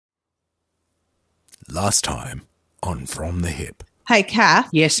Last time on From the Hip. Hey, Kath.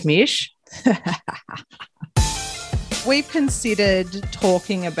 Yes, Mish. We've considered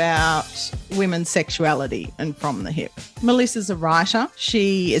talking about women's sexuality and From the Hip. Melissa's a writer.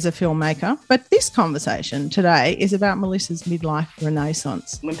 She is a filmmaker. But this conversation today is about Melissa's midlife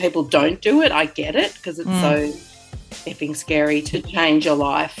renaissance. When people don't do it, I get it because it's so effing scary to change your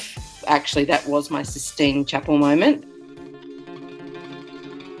life. Actually, that was my Sistine Chapel moment.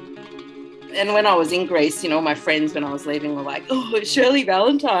 And when I was in Greece, you know, my friends when I was leaving were like, oh, it's Shirley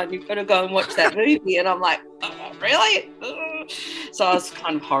Valentine, you've got to go and watch that movie. And I'm like, oh, really? Oh. So I was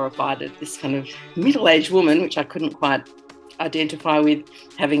kind of horrified at this kind of middle-aged woman, which I couldn't quite identify with,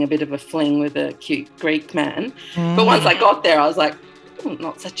 having a bit of a fling with a cute Greek man. But once I got there, I was like, oh,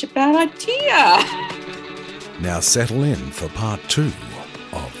 not such a bad idea. Now settle in for part 2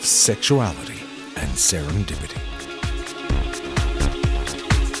 of Sexuality and Serendipity.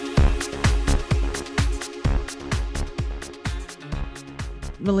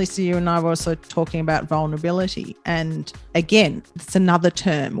 Melissa, you and I were also talking about vulnerability. And again, it's another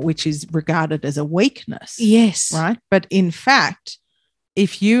term which is regarded as a weakness. Yes. Right. But in fact,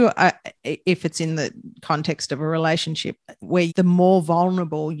 if it's in the context of a relationship where the more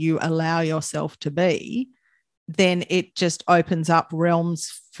vulnerable you allow yourself to be, then it just opens up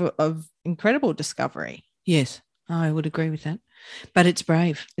realms of incredible discovery. Yes, I would agree with that. But it's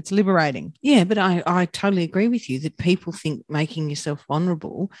brave. It's liberating. Yeah, but I totally agree with you that people think making yourself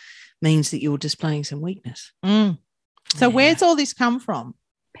vulnerable means that you're displaying some weakness. So where's all this come from?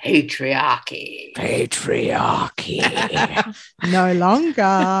 Patriarchy. No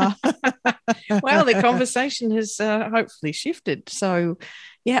longer. Well, the conversation has hopefully shifted. So,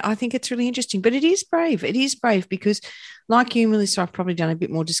 yeah, I think it's really interesting. But it is brave. It is brave because, like you, Melissa, I've probably done a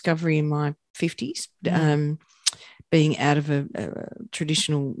bit more discovery in my 50s. Being out of a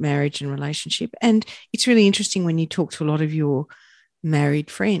traditional marriage and relationship. And it's really interesting when you talk to a lot of your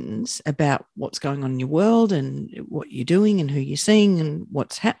married friends about what's going on in your world and what you're doing and who you're seeing and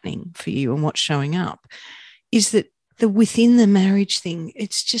what's happening for you and what's showing up, is that the within the marriage thing,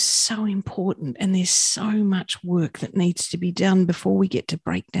 it's just so important. And there's so much work that needs to be done before we get to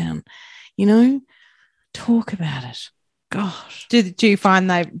breakdown. You know, talk about it. Gosh. Do you find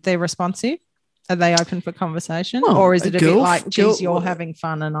they're responsive? Are they open for conversation? Well, or is it a bit like, geez, you're having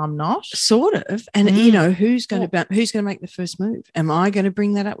fun and I'm not? Sort of. And, you know, who's going to make the first move? Am I going to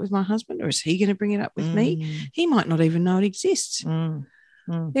bring that up with my husband or is he going to bring it up with me? He might not even know it exists. Yeah,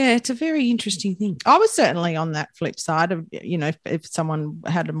 it's a very interesting thing. I was certainly on that flip side of, you know, if someone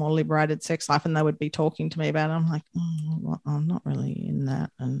had a more liberated sex life and they would be talking to me about it, I'm like, I'm not really in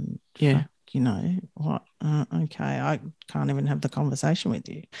that. And yeah. You know what? Okay, I can't even have the conversation with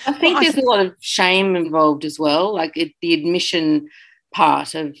you. I think there's a lot of shame involved as well, like the admission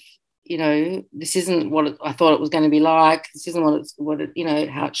part of, you know, this isn't what I thought it was going to be like. This isn't what it, you know,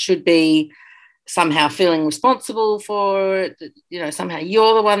 how it should be. Somehow feeling responsible for it. You know, somehow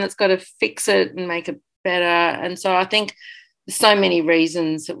you're the one that's got to fix it and make it better. And so I think there's so many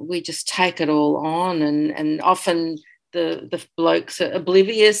reasons that we just take it all on, and often the blokes are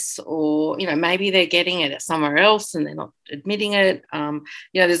oblivious, or, you know, maybe they're getting it somewhere else and they're not admitting it. You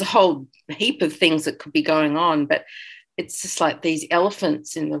know, there's a whole heap of things that could be going on, but it's just like these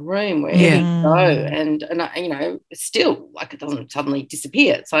elephants in the room where you go, and you know, still, like, it doesn't suddenly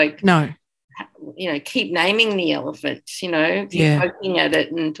disappear. It's like, no, you know, keep naming the elephant, you know, keep poking at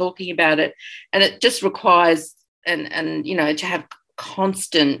it and talking about it, and it just requires and you know, to have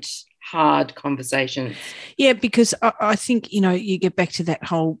constant hard conversations. Yeah, because I think, you know, you get back to that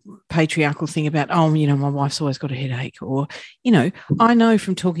whole patriarchal thing about, oh, you know, my wife's always got a headache, or, you know, I know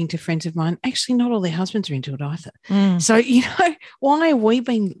from talking to friends of mine, actually not all their husbands are into it either. So, you know, why are we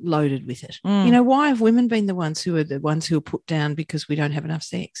being loaded with it? You know, why have women been the ones who are put down because we don't have enough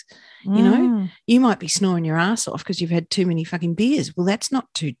sex? You know, you might be snoring your ass off because you've had too many fucking beers. Well, that's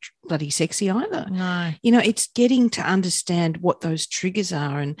not too bloody sexy either. No. You know, it's getting to understand what those triggers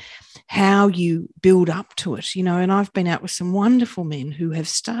are and how you build up to it, you know. And I've been out with some wonderful men who have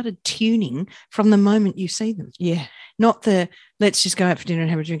started tuning from the moment you see them. Yeah. Not the let's just go out for dinner and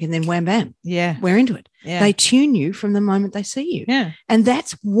have a drink and then wham, bam. Yeah. We're into it. Yeah. They tune you from the moment they see you. Yeah. And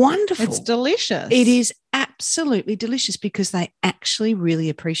that's wonderful. It's delicious. It is absolutely delicious because they actually really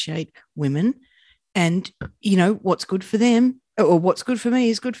appreciate women and, you know, what's good for them, or what's good for me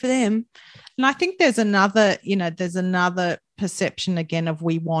is good for them. And I think there's another perception again of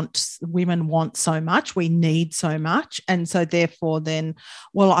women want so much, we need so much. And so therefore then,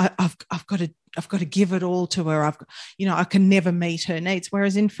 well, I've got to give it all to her. I can never meet her needs.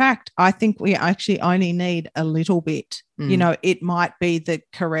 Whereas in fact, I think we actually only need a little bit. You know, it might be the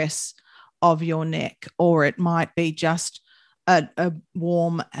caress of your neck, or it might be just a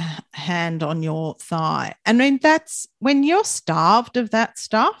warm hand on your thigh. I mean, that's when you're starved of that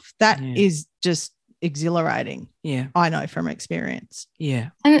stuff, that is just exhilarating. Yeah. I know from experience.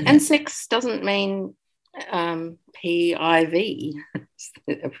 Yeah. And sex doesn't mean PIV,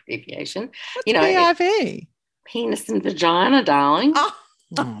 abbreviation. What's PIV? Penis and vagina, darling. Oh,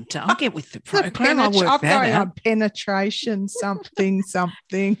 I'll get with the program. I'll work that out. Penetration, something.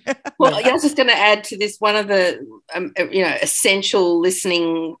 Well, I was just going to add to this one of the, essential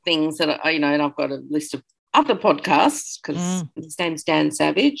listening things that, and I've got a list of other podcasts because his name's Dan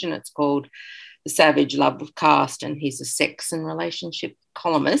Savage and it's called The Savage Love Cast, and he's a sex and relationship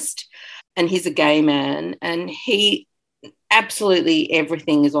columnist and he's a gay man and he absolutely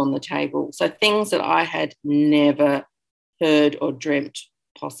everything is on the table. So things that I had never heard or dreamt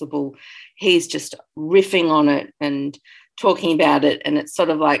possible, he's just riffing on it and talking about it. And it's sort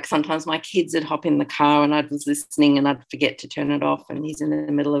of like sometimes my kids would hop in the car and I was listening and I'd forget to turn it off and he's in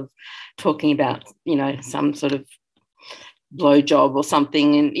the middle of talking about, some sort of blowjob or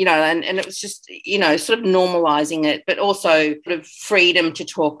something, and and it was just sort of normalizing it, but also sort of freedom to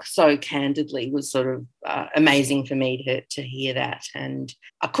talk so candidly was sort of amazing for me to hear that. And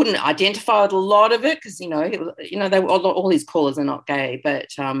I couldn't identify with a lot of it because they were, all his callers are not gay, but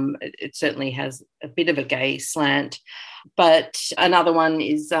it certainly has a bit of a gay slant. But another one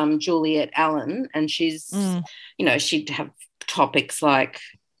is Juliet Allen, and she's she'd have topics like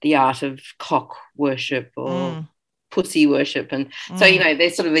the art of cock worship or pussy worship, and so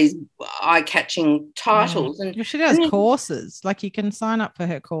there's sort of these eye-catching titles. And she does courses, like you can sign up for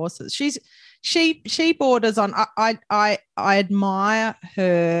her courses. She borders on. I admire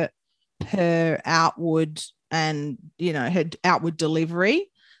her outward and her outward delivery,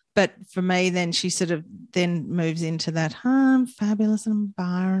 but for me, then she sort of then moves into that. I'm fabulous and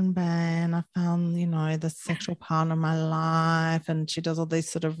Byron Ban. I found the sexual partner of my life, and she does all these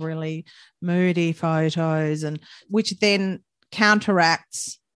sort of really moody photos, and which then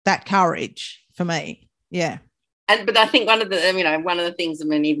counteracts that courage for me. Yeah. But I think one of the things, I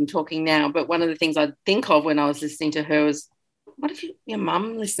mean, even talking now, but one of the things I think of when I was listening to her was, what if your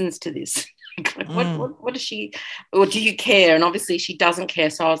mum listens to this? What does she, or do you care? And obviously she doesn't care.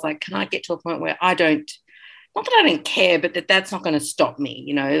 So I was like, can I get to a point where not that I don't care, but that's not going to stop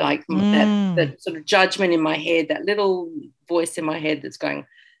me, that sort of judgment in my head, that little voice in my head that's going,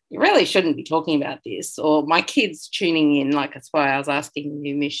 you really shouldn't be talking about this, or my kids tuning in, like that's why I was asking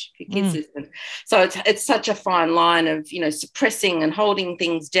you, Mish, if your kids listen. So it's such a fine line of, suppressing and holding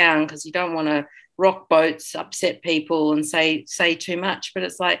things down because you don't want to rock boats, upset people and say too much, but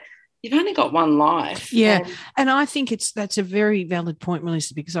it's like, you've only got one life. Yeah. And I think that's a very valid point,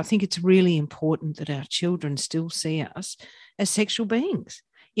 Melissa, because I think it's really important that our children still see us as sexual beings,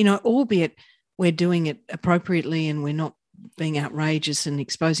 albeit we're doing it appropriately and we're not being outrageous and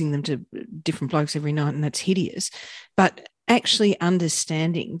exposing them to different blokes every night, and that's hideous. But actually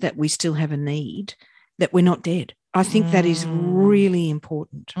understanding that we still have a need, that we're not dead. I think that is really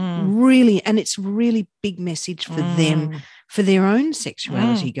important, really, and it's a really big message for them, for their own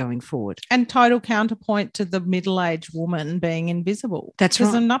sexuality going forward. And total counterpoint to the middle-aged woman being invisible. That's right.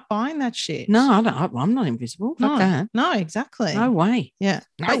 Because I'm not buying that shit. No, I'm not invisible. Fuck that. No, exactly. No way. Yeah.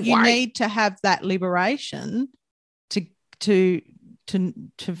 But you need to have that liberation to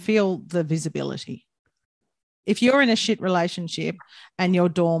feel the visibility. If you're in a shit relationship and you're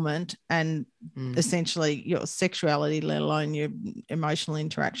dormant and essentially your sexuality, let alone your emotional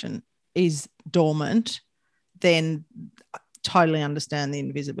interaction, is dormant, then totally understand the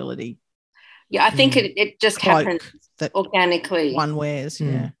invisibility. Yeah, I think it just happens organically. One wears,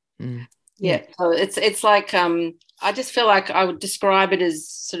 Yeah. So it's like I just feel like I would describe it as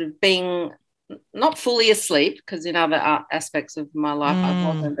sort of being not fully asleep, because in other aspects of my life I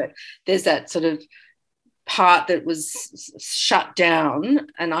wasn't, but there's that sort of part that was shut down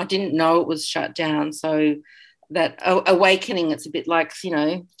and I didn't know it was shut down. So that awakening, it's a bit like,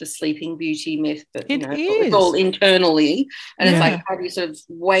 the Sleeping Beauty myth, but it's all internally, and it's like, how do you sort of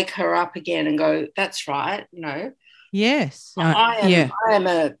wake her up again and go, that's right, Yes. I am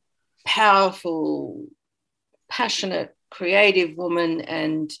a powerful, passionate, creative woman,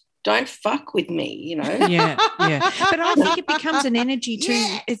 and don't fuck with me, Yeah. But I think it becomes an energy too.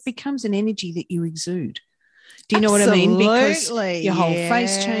 Yes. It becomes an energy that you exude. Do you know what I mean? Because your whole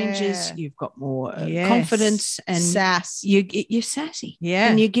face changes. You've got more confidence and sass. You're sassy. Yeah.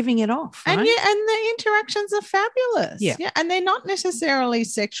 And you're giving it off. Right? And the interactions are fabulous. Yeah. And they're not necessarily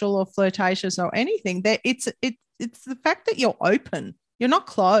sexual or flirtatious or anything. It's the fact that you're open. You're not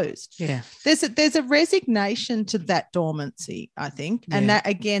closed. Yeah. There's a resignation to that dormancy, I think. And Yeah. that,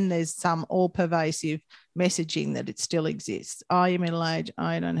 again, there's some all-pervasive messaging that it still exists. Oh, you're middle-aged.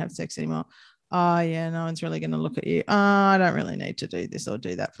 Oh, you don't have sex anymore. Oh, yeah, no one's really going to look at you. Oh, I don't really need to do this or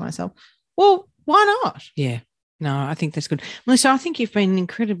do that for myself. Well, why not? Yeah. No, I think that's good. Melissa, I think you've been an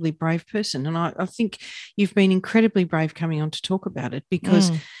incredibly brave person. And I think you've been incredibly brave coming on to talk about it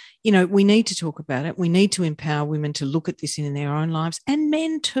because, you know, we need to talk about it. We need to empower women to look at this in their own lives and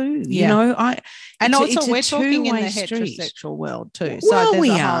men too. You know, and it's also we're talking in the street. heterosexual world too. Well, so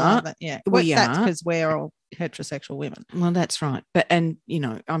we a whole are. other, yeah, We that's are. because we're all heterosexual women. Well, that's right. And, you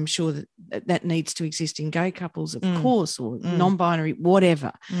know, I'm sure that needs to exist in gay couples, of course, or non-binary,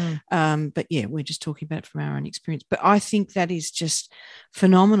 whatever. But, yeah, we're just talking about it from our own experience. But I think that is just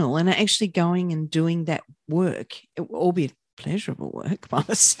phenomenal. And actually going and doing that work, albeit pleasurable work by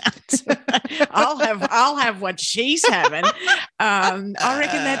the sounds. I'll have what she's having. I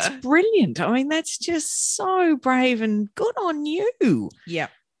reckon that's brilliant. I mean, that's just so brave and good on you.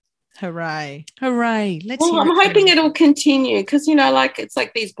 Yep. Hooray. Hooray. Well, I'm hoping it'll continue because, you know, like it's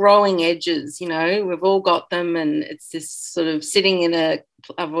like these growing edges, you know, we've all got them and it's this sort of sitting in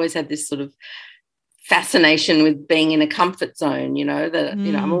I've always had this sort of fascination with being in a comfort zone, you know, that,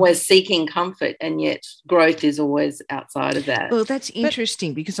 you know, I'm always seeking comfort and yet growth is always outside of that. Well, that's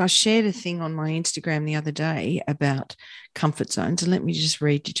interesting because I shared a thing on my Instagram the other day about comfort zones, and let me just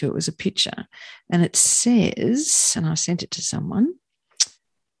read you to it. It was a picture and it says, and I sent it to someone,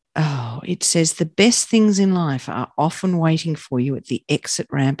 it says the best things in life are often waiting for you at the exit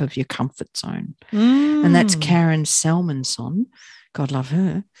ramp of your comfort zone. And that's Karen Selmanson. God love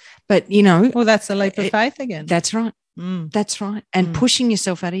her. But, you know. Well, that's a leap of faith again. That's right. That's right. And pushing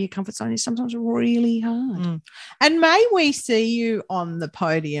yourself out of your comfort zone is sometimes really hard. And may we see you on the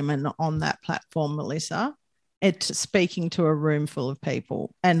podium and on that platform, Melissa, speaking to a room full of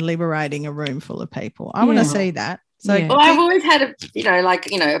people and liberating a room full of people. I want to see that. So, well, I've always had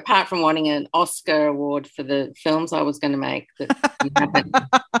apart from wanting an Oscar award for the films I was going to make, that happened.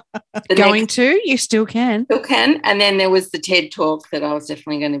 You still can. Still can. And then there was the TED Talk that I was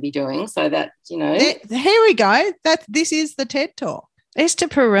definitely going to be doing. So that, you know. Here we go. This is the TED Talk. Esther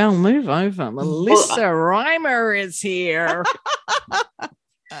Perel, move over. Melissa Reimer is here.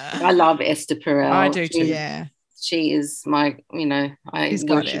 I love Esther Perel. I do too. Yeah. She is my, you know, I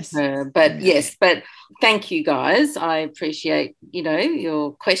worship her. But yes, but thank you guys. I appreciate, you know,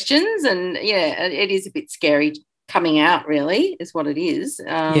 your questions. And yeah, it is a bit scary coming out, really, is what it is.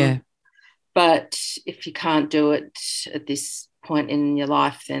 But if you can't do it at this point in your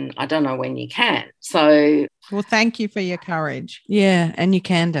life, then I don't know when you can. So, well, thank you for your courage. Yeah, and your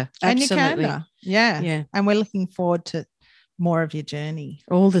candor. Absolutely. And your candor. Yeah. And we're looking forward to more of your journey.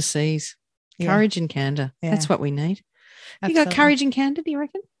 All the C's. Courage and candor. Yeah. That's what we need. Absolutely. You got courage and candor, do you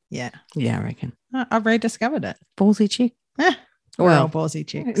reckon? Yeah. Yeah, I reckon. I've rediscovered it. Ballsy chick. We're all ballsy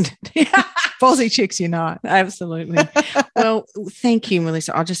chicks. Ballsy chicks unite. Absolutely. Well, thank you,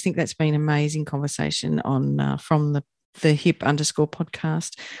 Melissa. I just think that's been an amazing conversation on from the HIP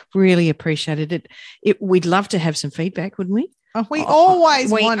 _podcast. Really appreciated it. We'd love to have some feedback, wouldn't we? We always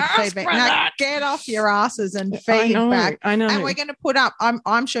want feedback. Now get off your asses and feedback. I know. And we're going to put up,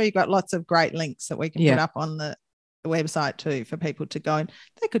 I'm sure you've got lots of great links that we can put up on the website too for people to go and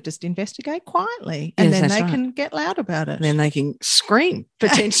they could just investigate quietly and then they can get loud about it. And then they can scream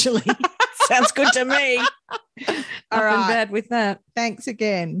potentially. Sounds good to me. All right. Bad with that. Thanks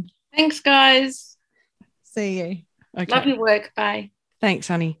again. Thanks, guys. See you. Okay. Love your work. Bye. Thanks,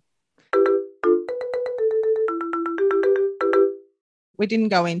 honey. We didn't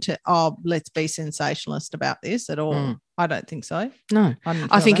go into, let's be sensationalist about this at all. I don't think so. No.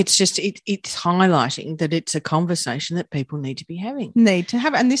 I think it's just, it's highlighting that it's a conversation that people need to be having.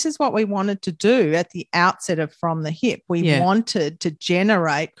 And this is what we wanted to do at the outset of From the Hip. We wanted to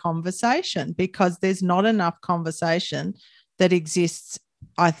generate conversation because there's not enough conversation that exists,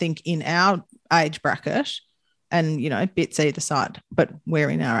 I think, in our age bracket. And, you know, bits either side, but we're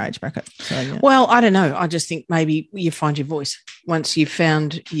in our age bracket. So, yeah. Well, I don't know. I just think maybe you find your voice once you've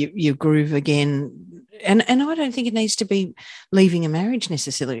found your groove again. And I don't think it needs to be leaving a marriage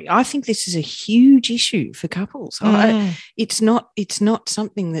necessarily. I think this is a huge issue for couples. It's not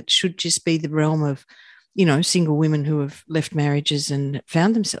something that should just be the realm of, you know, single women who have left marriages and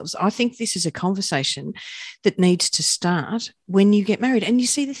found themselves. I think this is a conversation that needs to start when you get married. And you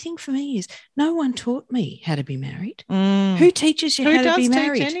see, the thing for me is no one taught me how to be married. Who teaches you how to be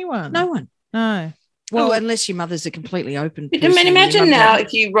married? Who does teach anyone? No one. No. Well, unless your mothers are completely open. I mean, imagine now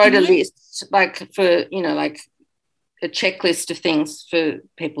if you wrote a list, like for, you know, like a checklist of things for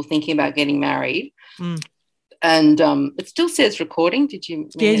people thinking about getting married. And it still says recording. Did you?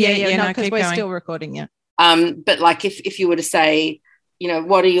 Yeah. No, no, because keep we're going. still recording. Yeah. But like if you were to say, you know,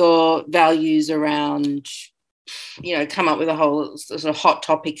 what are your values around, you know, come up with a whole sort of hot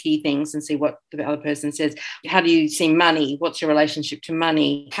topic-y things and see what the other person says. How do you see money? What's your relationship to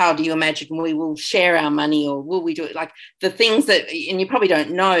money? How do you imagine we will share our money, or will we do it? Like the things that, and you probably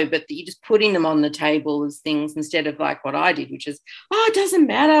don't know, but you're just putting them on the table as things instead of like what I did, which is, oh, it doesn't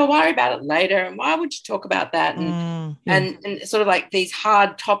matter, I'll worry about it later. And why would you talk about that? And and sort of like these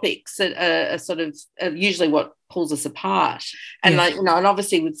hard topics that are sort of usually what pulls us apart. And like, you know, and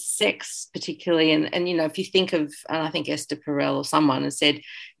obviously with sex particularly, and you know, if you think of, and I think Esther Perel or someone has said,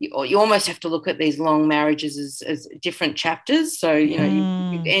 you almost have to look at these long marriages as different chapters. So, you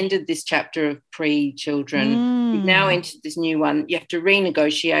know, you've ended this chapter of pre-children, you've now entered this new one, you have to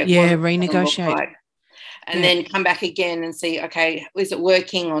renegotiate. Renegotiate. And then come back again and see, okay, is it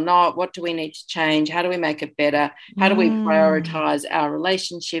working or not? What do we need to change? How do we make it better? How do we prioritize our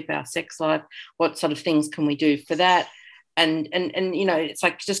relationship, our sex life? What sort of things can we do for that? And you know, it's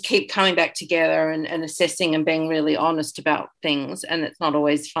like just keep coming back together and assessing and being really honest about things. And it's not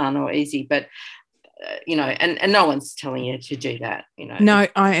always fun or easy, but you know, and no one's telling you to do that, you know. No,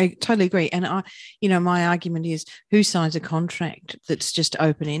 I totally agree. And you know, my argument is, who signs a contract that's just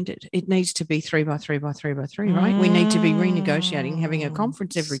open-ended? It needs to be 3 by 3 by 3 by 3, right? We need to be renegotiating, having a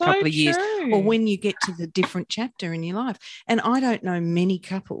conference every couple of years, or when you get to the different chapter in your life. And I don't know many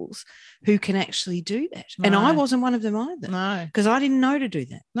couples who can actually do that. No. And I wasn't one of them either. No. Because I didn't know to do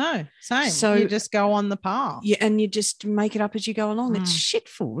that. No, same. So you just go on the path. Yeah, and you just make it up as you go along. It's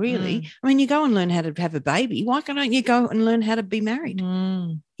shitful, really. I mean, you go and learn how to have a baby. Why can't you go and learn how to be married?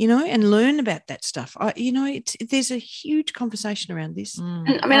 You know, and learn about that stuff. You know, there's a huge conversation around this. And,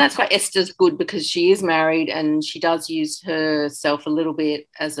 I mean, that's why Esther's good, because she is married and she does use herself a little bit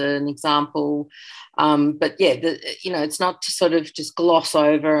as an example. But yeah, you know, it's not to sort of just gloss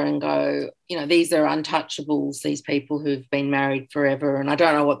over and go, you know, these are untouchables, these people who've been married forever, and I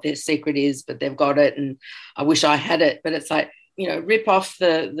don't know what their secret is, but they've got it, and I wish I had it. But it's like, you know, rip off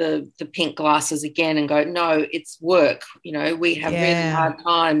the pink glasses again and go, no, it's work. You know, we have really hard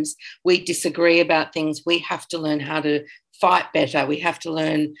times. We disagree about things. We have to learn how to fight better. We have to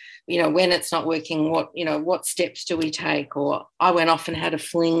learn, you know, when it's not working, what steps do we take? Or I went off and had a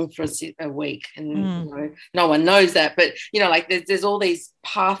fling for a week, and you know, no one knows that, but you know, like there's all these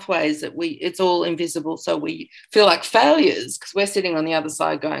pathways that it's all invisible, so we feel like failures because we're sitting on the other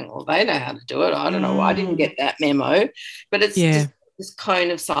side going, well, they know how to do it. I don't know, I didn't get that memo. But it's just this cone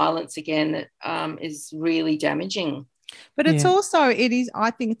of silence again that is really damaging. But it's also,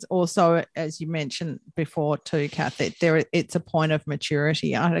 I think it's also, as you mentioned before too, Kath, it's a point of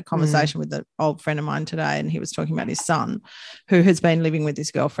maturity. I had a conversation with an old friend of mine today, and he was talking about his son who has been living with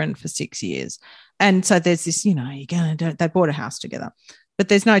his girlfriend for 6 years. And so there's this, you know, they bought a house together, but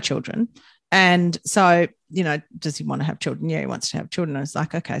there's no children. And so, you know, does he want to have children? Yeah, he wants to have children. I was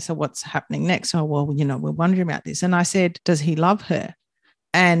like, okay, so what's happening next? Oh, well, you know, we're wondering about this. And I said, does he love her?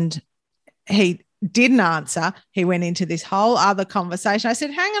 And he didn't answer. He went into this whole other conversation. I said,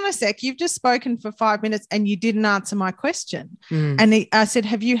 hang on a sec, you've just spoken for 5 minutes and you didn't answer my question. And I said,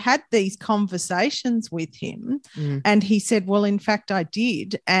 have you had these conversations with him? And he said, well, in fact, I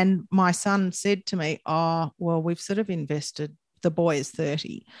did. And my son said to me, oh, well, we've sort of invested, the boy is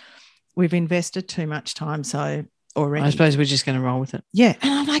 30. We've invested too much time, so already. I suppose we're just going to roll with it. Yeah.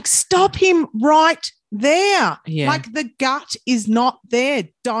 And I'm like, stop him right there. Yeah. Like the gut is not there.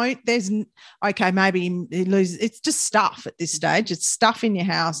 Okay, maybe he loses. It's just stuff at this stage. It's stuff in your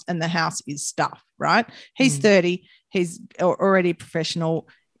house, and the house is stuff, right? He's 30. He's already professional.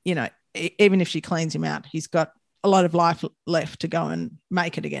 You know, even if she cleans him out, he's got a lot of life left to go and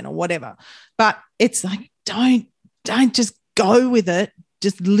make it again or whatever. But it's like, don't just go with it.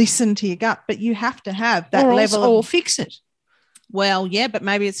 Just listen to your gut. But you have to have that level or fix it. Well, yeah, but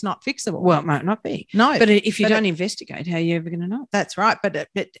maybe it's not fixable. Well, it might not be. No. But if you don't investigate, how are you ever going to know? That's right. But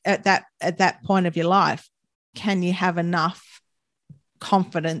at that point of your life, can you have enough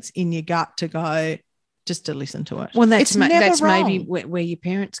confidence in your gut to go, just to listen to it? Well, that's maybe where your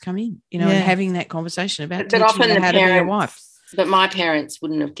parents come in, you know, and having that conversation about teaching often you how to be a wife. But my parents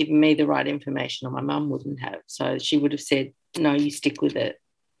wouldn't have given me the right information, or my mum wouldn't have. So she would have said, no, you stick with it.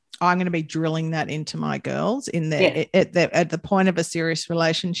 I'm going to be drilling that into my girls at the point of a serious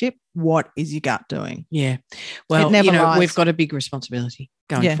relationship. What is your gut doing? Yeah. Well, you know, we've got a big responsibility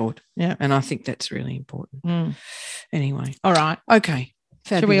going forward. Yeah. And I think that's really important. Anyway. All right. Okay.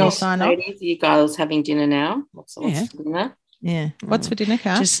 Should we all sign off? Ladies, are you guys having dinner now? What's for dinner? Yeah. What's for dinner,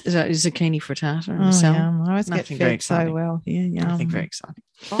 Kat? Just zucchini frittata and Oh, salmon. yum. I always get Nothing very fed so exciting. well. Yeah, yum. Nothing very exciting.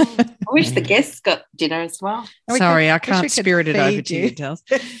 Oh, I wish the guests got dinner as well. Sorry, I wish we can't could spirit it over feed to you, Dels.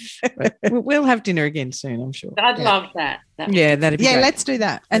 But we'll have dinner again soon, I'm sure. I'd love that. Yeah, that'd be Yeah, great. let's do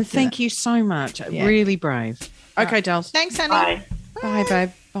that. And Let's do thank that. you so much. Yeah. Really brave. Okay, Dels. Thanks, honey. Bye. Bye, babe.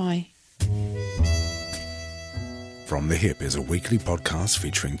 Bye. From the Hip is a weekly podcast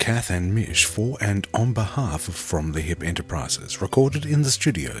featuring Kath and Mish for and on behalf of From the Hip Enterprises, recorded in the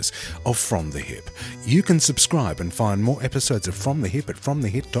studios of From the Hip. You can subscribe and find more episodes of From the Hip at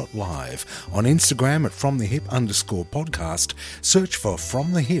fromthehip.live, on Instagram at fromthehip_podcast, search for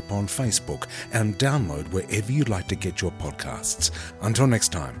From the Hip on Facebook, and download wherever you'd like to get your podcasts. Until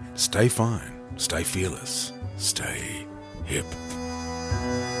next time, stay fine, stay fearless, stay hip.